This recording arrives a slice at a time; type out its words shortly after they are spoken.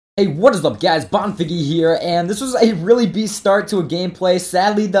Hey, what is up guys, Bonfiggy here, and this was a really beast start to a gameplay.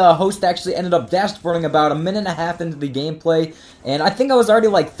 Sadly, the host actually ended up dashboarding about a minute and a half into the gameplay, and I think I was already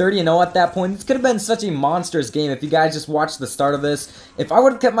like 30-0 at that point. This could have been such a monstrous game if you guys just watched the start of this. If I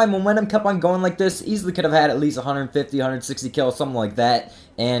would have kept my momentum, kept on going like this, easily could have had at least 150, 160 kills, something like that.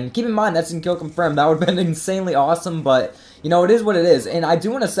 And keep in mind, that's in kill confirmed. That would have been insanely awesome, but you know, it is what it is. And I do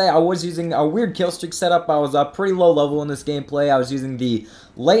want to say, I was using a weird kill streak setup. I was pretty low level in this gameplay. I was using the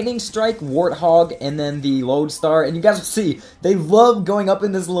Lightning Strike, Warthog, and then the Lodestar. And you guys will see, they love going up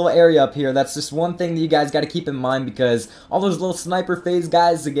in this little area up here. That's just one thing that you guys got to keep in mind, because all those little sniper phase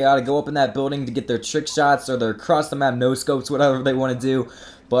guys, they got to go up in that building to get their trick shots or their cross the map no scopes, whatever they want to do.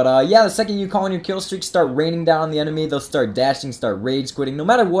 But yeah, the second you call in your kill streak, start raining down on the enemy, they'll start dashing, start rage quitting, no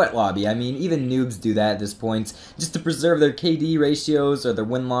matter what lobby. I mean, even noobs do that at this point, just to preserve their KD ratios or their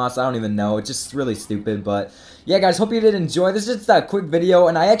win-loss. I don't even know, it's just really stupid. But yeah guys, hope you did enjoy. This is just a quick video,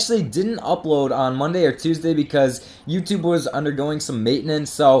 and I actually didn't upload on Monday or Tuesday because YouTube was undergoing some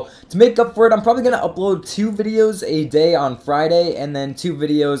maintenance. So to make up for it, I'm probably going to upload 2 videos a day on Friday, and then 2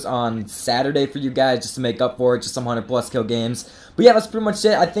 videos on Saturday for you guys, just to make up for it, just some 100+ kill games. But yeah, that's pretty much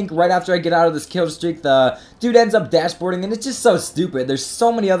it. I think right after I get out of this kill streak, the dude ends up dashboarding, and it's just so stupid. There's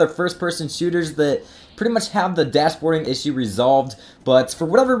so many other first-person shooters that pretty much have the dashboarding issue resolved, but for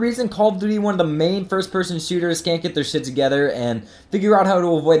whatever reason, Call of Duty, one of the main first-person shooters, can't get their shit together and figure out how to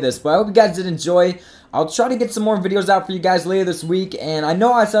avoid this. But I hope you guys did enjoy. I'll try to get some more videos out for you guys later this week, and I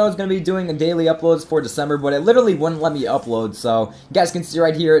know I said I was going to be doing daily uploads for December, but it literally wouldn't let me upload, so you guys can see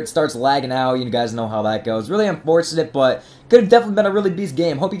right here, it starts lagging out. You guys know how that goes. Really unfortunate, but could have definitely been a really beast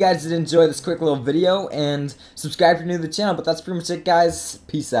game. Hope you guys did enjoy this quick little video, and subscribe if you're new to the channel. But that's pretty much it, guys.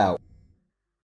 Peace out.